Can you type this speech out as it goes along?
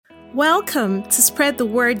Welcome to Spread the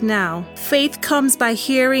Word Now. Faith comes by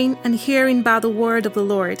hearing, and hearing by the word of the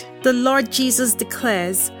Lord. The Lord Jesus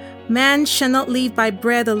declares, "Man shall not live by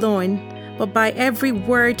bread alone, but by every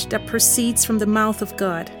word that proceeds from the mouth of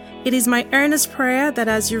God." It is my earnest prayer that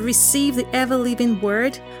as you receive the ever-living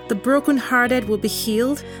word, the brokenhearted will be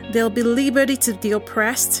healed, there will be liberty to the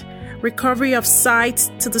oppressed, recovery of sight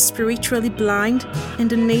to the spiritually blind, in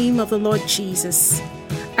the name of the Lord Jesus.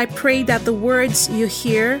 I pray that the words you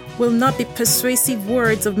hear will not be persuasive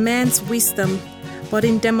words of man's wisdom, but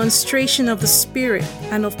in demonstration of the Spirit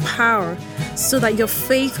and of power, so that your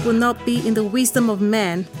faith will not be in the wisdom of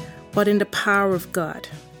man, but in the power of God.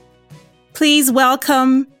 Please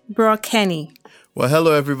welcome Bro Kenny. Well,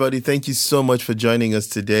 hello, everybody. Thank you so much for joining us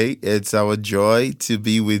today. It's our joy to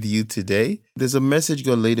be with you today. There's a message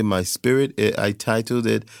God laid in my spirit. I titled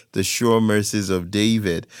it, The Sure Mercies of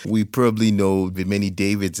David. We probably know the many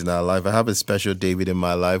Davids in our life. I have a special David in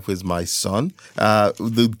my life who is my son.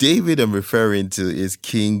 The David I'm referring to is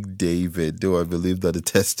King David, though I believe that the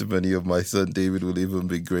testimony of my son David will even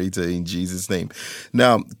be greater in Jesus' name.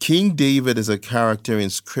 Now, King David is a character in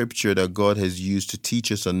Scripture that God has used to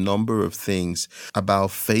teach us a number of things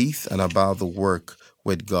about faith and about the work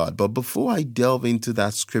with God. But before I delve into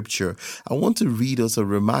that scripture, I want to read us a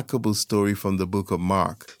remarkable story from the book of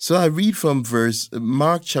Mark. So I read from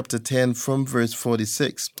Mark chapter 10 from verse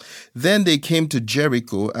 46. Then they came to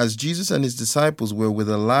Jericho as Jesus and his disciples were with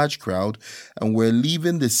a large crowd and were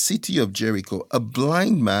leaving the city of Jericho. A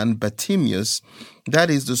blind man, Bartimaeus,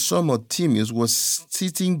 that is the son of Timaeus, was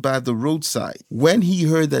sitting by the roadside. When he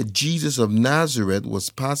heard that Jesus of Nazareth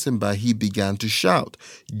was passing by, he began to shout,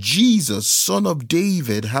 "Jesus, Son of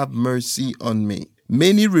David, have mercy on me."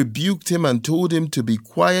 Many rebuked him and told him to be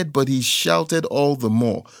quiet, but he shouted all the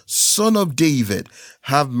more, "Son of David,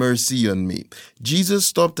 have mercy on me." Jesus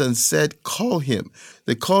stopped and said, "Call him."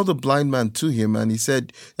 They called the blind man to him, and they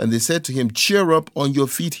said to him, "Cheer up, on your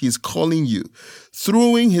feet, he's calling you."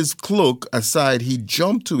 Throwing his cloak aside, he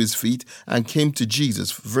jumped to his feet and came to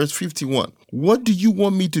Jesus. Verse 51. "What do you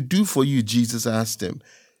want me to do for you?" Jesus asked him.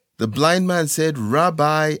 The blind man said,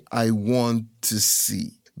 "Rabbi, I want to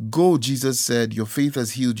see." "Go," Jesus said, "your faith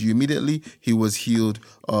has healed you." Immediately, he was healed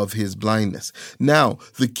of his blindness. Now,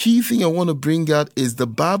 the key thing I want to bring out is the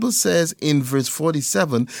Bible says in verse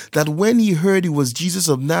 47 that when he heard it was Jesus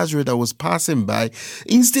of Nazareth that was passing by,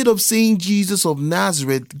 instead of saying Jesus of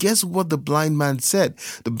Nazareth, guess what the blind man said?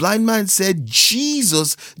 The blind man said,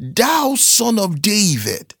 "Jesus, thou Son of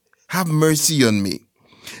David, have mercy on me."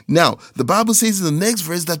 Now, the Bible says in the next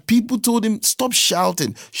verse that people told him, "Stop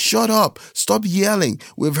shouting, shut up, stop yelling,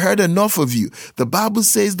 we've heard enough of you." The Bible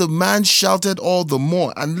says the man shouted all the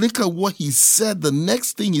more. And look at what he said. The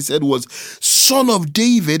next thing he said was, "Son of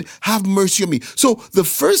David, have mercy on me." So the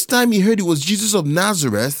first time he heard it was Jesus of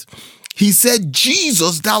Nazareth, he said,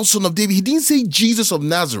 "Jesus, thou Son of David." He didn't say Jesus of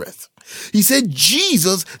Nazareth. He said,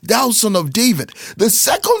 "Jesus, thou Son of David." The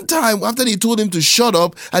second time, after they told him to shut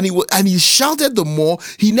up and he shouted the more,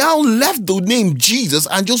 he now left the name Jesus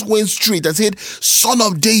and just went straight and said, "Son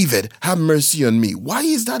of David, have mercy on me." Why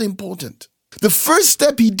is that important? The first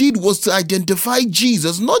step he did was to identify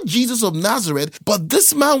Jesus, not Jesus of Nazareth, but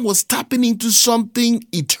this man was tapping into something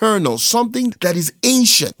eternal, something that is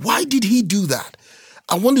ancient. Why did he do that?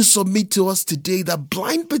 I want to submit to us today that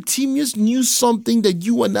blind Bartimaeus knew something that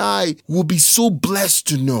you and I will be so blessed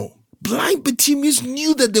to know. Blind Bartimaeus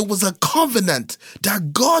knew that there was a covenant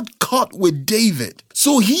that God cut with David.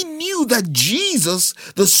 So he knew that Jesus,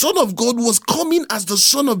 the Son of God, was coming as the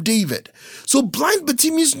Son of David. So blind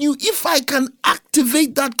Bartimaeus knew, if I can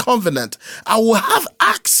activate that covenant, I will have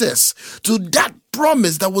access to that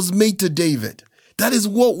promise that was made to David. That is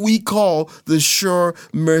what we call the sure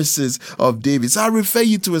mercies of David. So I refer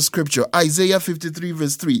you to a scripture, Isaiah 53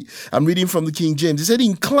 verse 3. I'm reading from the King James. It said,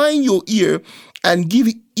 "Incline your ear and give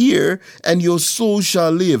ear, and your soul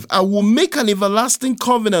shall live. I will make an everlasting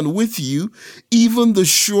covenant with you, even the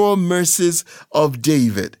sure mercies of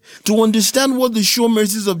David." To understand what the sure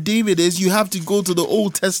mercies of David is, you have to go to the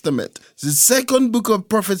Old Testament. The second book of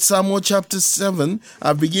Prophet Samuel chapter 7,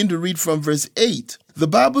 I begin to read from verse 8. The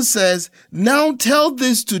Bible says, "Now tell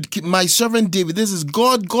this to my servant David." This is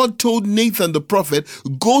God. God told Nathan the prophet,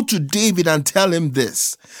 "Go to David and tell him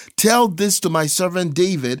this. tell this to my servant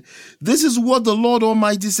David. This is what the Lord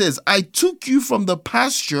Almighty says. I took you from the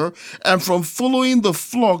pasture and from following the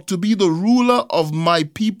flock to be the ruler of my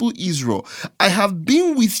people Israel. I have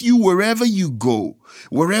been with you wherever you go,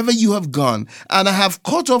 wherever you have gone, and I have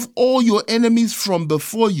cut off all your enemies from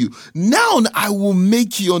before you. Now I will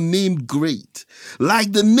make your name great,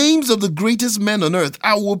 like the names of the greatest men on earth.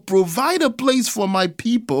 I will provide a place for my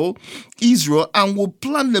people Israel and will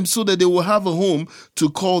plant them so that they will have a home to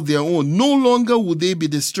call their own. No longer will they be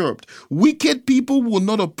disturbed. Wicked people will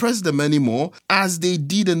not oppress them anymore, as they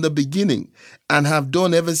did in the beginning and have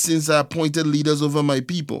done ever since I appointed leaders over my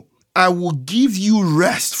people. I will give you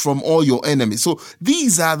rest from all your enemies. So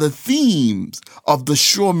these are the themes of the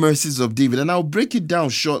sure mercies of David. And I'll break it down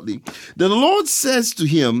shortly. The Lord says to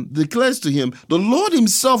him, declares to him, the Lord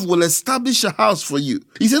himself will establish a house for you.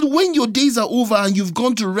 He said, when your days are over and you've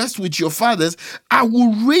gone to rest with your fathers, I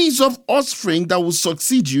will raise up offspring that will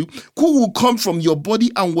succeed you, who will come from your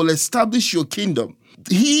body and will establish your kingdom.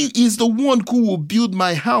 He is the one who will build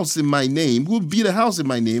my house in my name, who will build a house in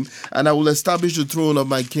my name, and I will establish the throne of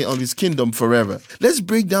his kingdom forever. Let's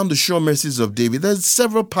break down the sure mercies of David. There's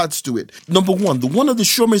several parts to it. Number one, one of the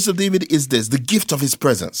sure mercies of David is this, the gift of his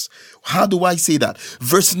presence. How do I say that?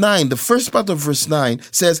 Verse 9, the first part of verse 9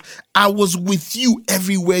 says, I was with you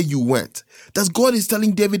everywhere you went. That's God is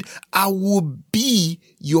telling David, I will be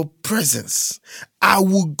your presence. I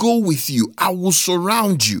will go with you. I will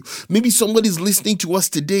surround you. Maybe somebody's listening to us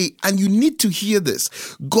today and you need to hear this.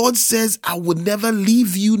 God says, I will never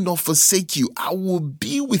leave you nor forsake you. I will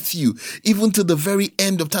be with you even to the very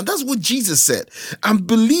end of time. That's what Jesus said. And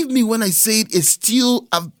believe me when I say it's still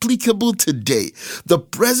applicable today. The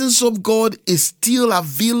presence of God is still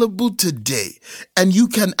available today and you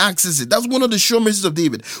can access it. That's one of the sure mercies of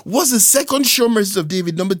David. What's the second sure mercy of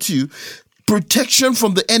David? Number 2, protection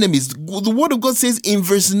from the enemies. The word of God says in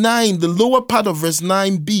verse 9, the lower part of verse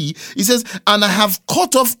 9b, it says, and I have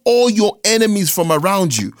cut off all your enemies from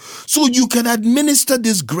around you. So you can administer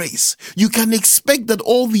this grace. You can expect that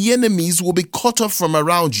all the enemies will be cut off from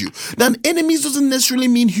around you. Now, enemies doesn't necessarily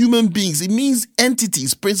mean human beings. It means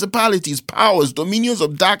entities, principalities, powers, dominions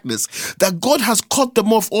of darkness, that God has cut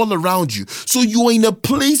them off all around you. So you are in a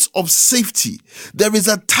place of safety. There is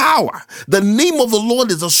a tower. The name of the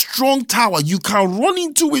Lord is a strong tower. You can run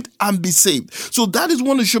into it and be saved. So that is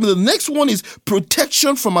one to show me. The next one is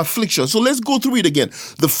protection from affliction. So let's go through it again.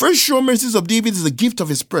 The first sure mercies of David is the gift of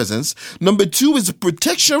his presence. Number 2 is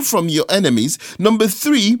protection from your enemies. Number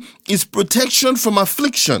 3 is protection from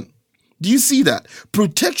affliction. Do you see that?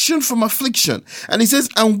 Protection from affliction. And he says,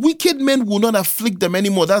 and wicked men will not afflict them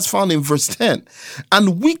anymore. That's found in verse 10.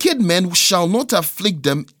 And wicked men shall not afflict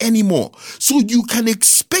them anymore. So you can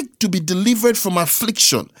expect to be delivered from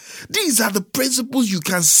affliction. These are the principles you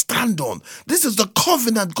can stand on. This is the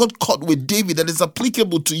covenant God cut with David that is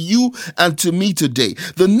applicable to you and to me today.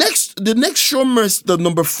 The next sure mercy, the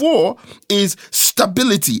number 4, is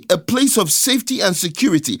stability, a place of safety and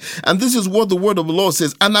security. And this is what the word of the Lord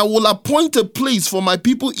says, and I will appoint a place for my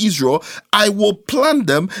people Israel. I will plant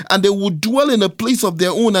them and they will dwell in a place of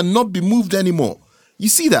their own and not be moved anymore. You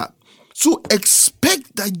see that? So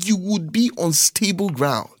expect that you would be on stable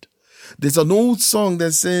ground. There's an old song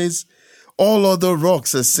that says, all other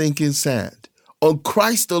rocks are sinking sand. On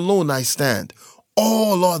Christ alone I stand.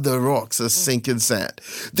 All other rocks are sinking sand.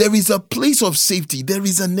 There is a place of safety. There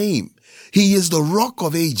is a name. He is the rock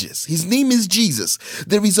of ages. His name is Jesus.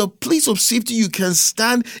 There is a place of safety you can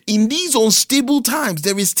stand in these unstable times.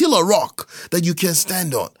 There is still a rock that you can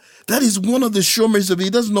stand on. That is one of the sure mercies of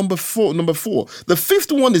it. That's number 4. The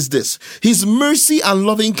fifth one is this: his mercy and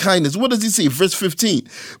loving kindness. What does he say? Verse 15.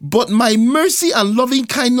 But my mercy and loving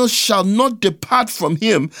kindness shall not depart from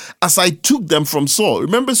him as I took them from Saul.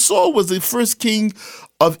 Remember, Saul was the first king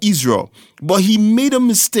of Israel, but he made a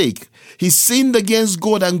mistake. He sinned against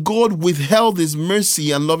God and God withheld his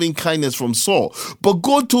mercy and loving kindness from Saul. But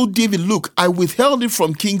God told David, look, I withheld it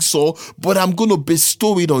from King Saul, but I'm going to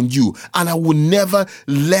bestow it on you and I will never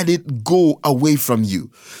let it go away from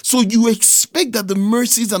you. So you expect that the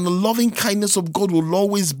mercies and the loving kindness of God will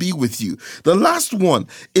always be with you. The last one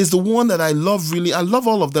is the one that I love really. I love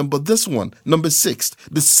all of them, but this one, number 6,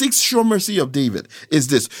 the 6th sure mercy of David is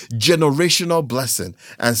this: generational blessing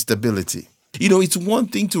and stability. You know, it's one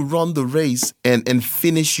thing to run the race and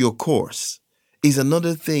finish your course. It's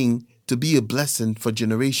another thing to be a blessing for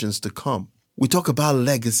generations to come. We talk about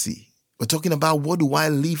legacy. We're talking about, what do I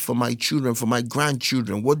leave for my children, for my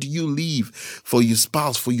grandchildren? What do you leave for your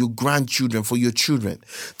spouse, for your grandchildren, for your children?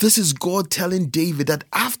 This is God telling David that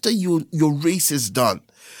after your race is done,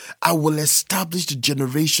 I will establish the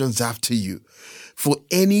generations after you. For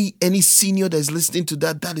any senior that is listening to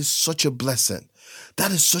that, that is such a blessing.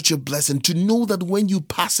 That is such a blessing to know that when you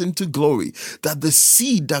pass into glory, that the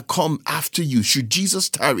seed that come after you, should Jesus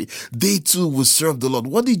tarry, they too will serve the Lord.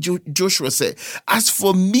 What did Joshua say? As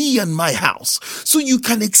for me and my house. So you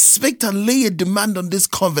can expect and lay a demand on this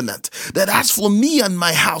covenant that as for me and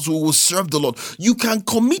my house, we will serve the Lord. You can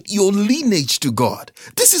commit your lineage to God.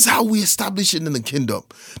 This is how we establish it in the kingdom.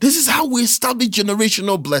 This is how we establish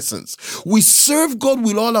generational blessings. We serve God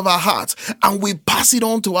with all of our hearts and we pass it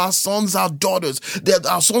on to our sons, our daughters. That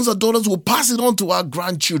our sons and daughters will pass it on to our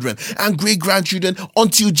grandchildren and great-grandchildren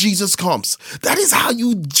until Jesus comes. That is how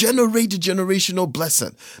you generate a generational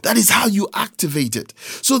blessing. That is how you activate it.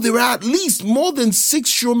 So there are at least more than 6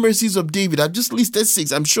 sure mercies of David. I've just listed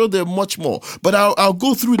 6. I'm sure there are much more, but I'll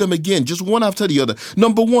go through them again, just one after the other.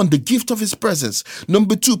 Number 1, the gift of his presence.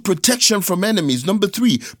 Number 2, protection from enemies. Number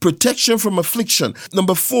 3, protection from affliction.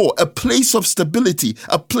 Number 4, a place of stability,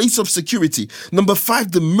 a place of security. Number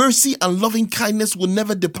 5, the mercy and loving kindness will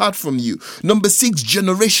never depart from you. Number 6,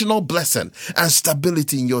 generational blessing and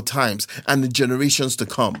stability in your times and the generations to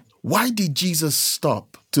come. Why did Jesus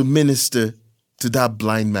stop to minister to that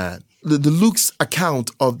blind man? The Luke's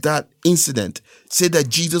account of that incident said that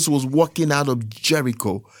Jesus was walking out of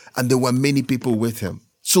Jericho and there were many people with him.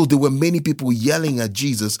 So there were many people yelling at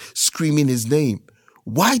Jesus, screaming his name.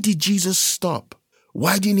 Why did Jesus stop?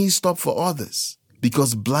 Why didn't he stop for others?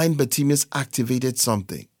 Because blind Bartimaeus activated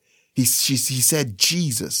something. He said,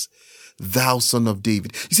 Jesus, thou son of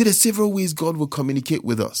David. You see, there's several ways God will communicate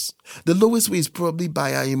with us. The lowest way is probably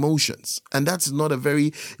by our emotions. And that's not a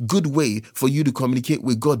very good way for you to communicate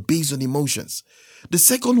with God based on emotions. The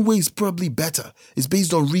second way is probably better. It's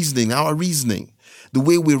based on reasoning, our reasoning. The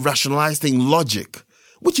way we rationalize things, logic,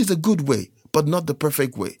 which is a good way, but not the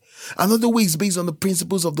perfect way. Another way is based on the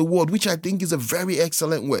principles of the word, which I think is a very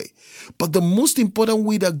excellent way. But the most important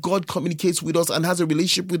way that God communicates with us and has a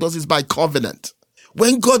relationship with us is by covenant.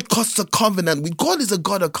 When God cuts a covenant, God is a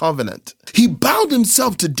God of covenant. He bound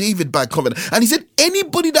himself to David by covenant. And he said,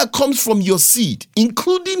 anybody that comes from your seed,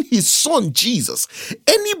 including his son Jesus,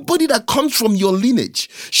 anybody that comes from your lineage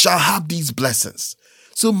shall have these blessings.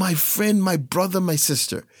 So my friend, my brother, my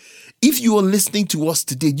sister, if you are listening to us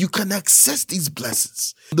today, you can access these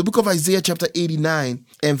blessings. The book of Isaiah chapter 89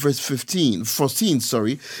 and verse 14, it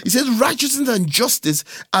says, righteousness and justice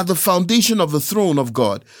are the foundation of the throne of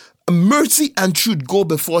God. Mercy and truth go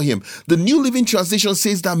before him. The New Living Translation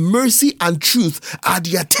says that mercy and truth are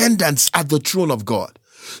the attendants at the throne of God.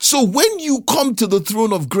 So when you come to the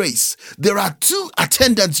throne of grace, there are 2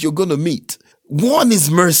 attendants you're going to meet. One is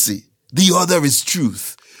mercy. The other is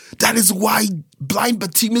truth. That is why blind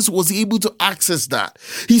Bartimaeus was able to access that.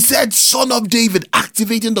 He said, son of David,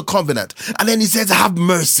 activating the covenant. And then he says, have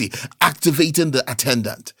mercy, activating the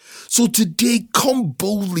attendant. So today, come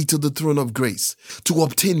boldly to the throne of grace to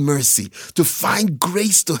obtain mercy, to find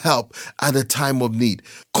grace to help at a time of need.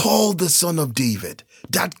 Call the son of David.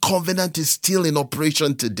 That covenant is still in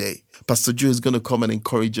operation today. Pastor Joe is going to come and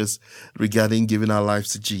encourage us regarding giving our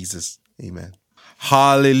lives to Jesus. Amen.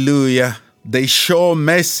 Hallelujah. The sure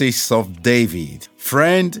mercies of David.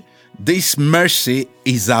 Friend, this mercy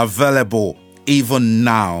is available even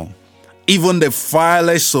now. Even the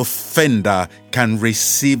vilest offender can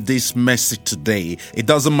receive this mercy today. It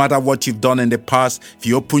doesn't matter what you've done in the past. If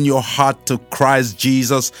you open your heart to Christ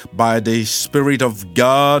Jesus by the Spirit of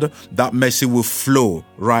God, that mercy will flow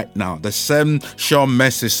right now. The same sure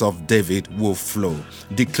mercies of David will flow.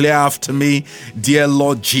 Declare after me, dear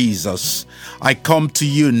Lord Jesus, I come to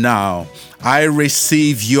you now. I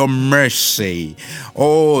receive your mercy.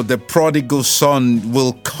 Oh, the prodigal son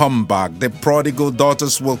will come back. The prodigal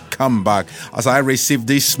daughters will come back as I receive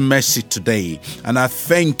this mercy today. And I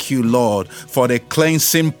thank you, Lord, for the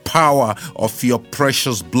cleansing power of your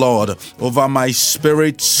precious blood over my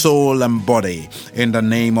spirit, soul, and body in the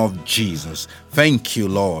name of Jesus. Thank you,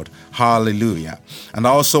 Lord. Hallelujah. And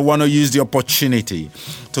I also want to use the opportunity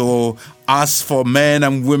to ask for men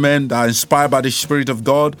and women that are inspired by the Spirit of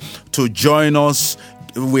God to join us.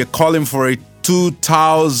 We're calling for a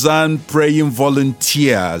 2,000 praying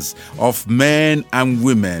volunteers of men and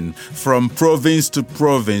women from province to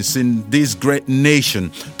province in this great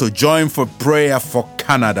nation to join for prayer for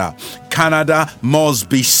Canada. Canada must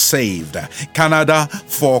be saved. Canada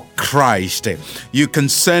for Christ. You can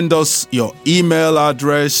send us your email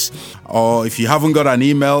address, or if you haven't got an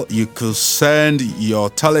email, you could send your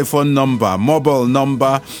telephone number, mobile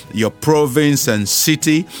number, your province and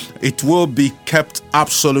city. It will be kept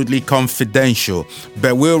absolutely confidential,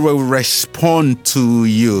 but we will respond to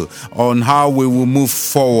you on how we will move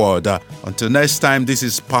forward. Until next time, this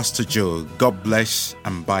is Pastor Joe. God bless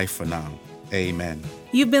and bye for now. Amen.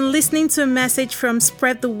 You've been listening to a message from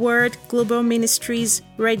Spread the Word Global Ministries,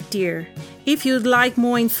 Red Deer. If you'd like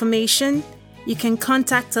more information, you can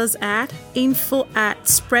contact us at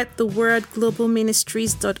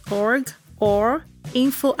info@spreadthewordglobalministries.org or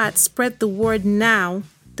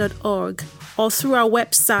info@spreadthewordnow.org or through our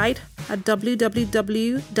website at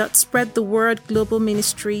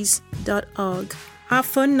www.spreadthewordglobalministries.org. Our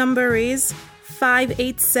phone number is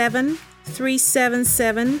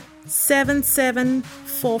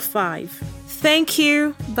 587-377-7745. Thank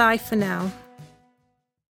you. Bye for now.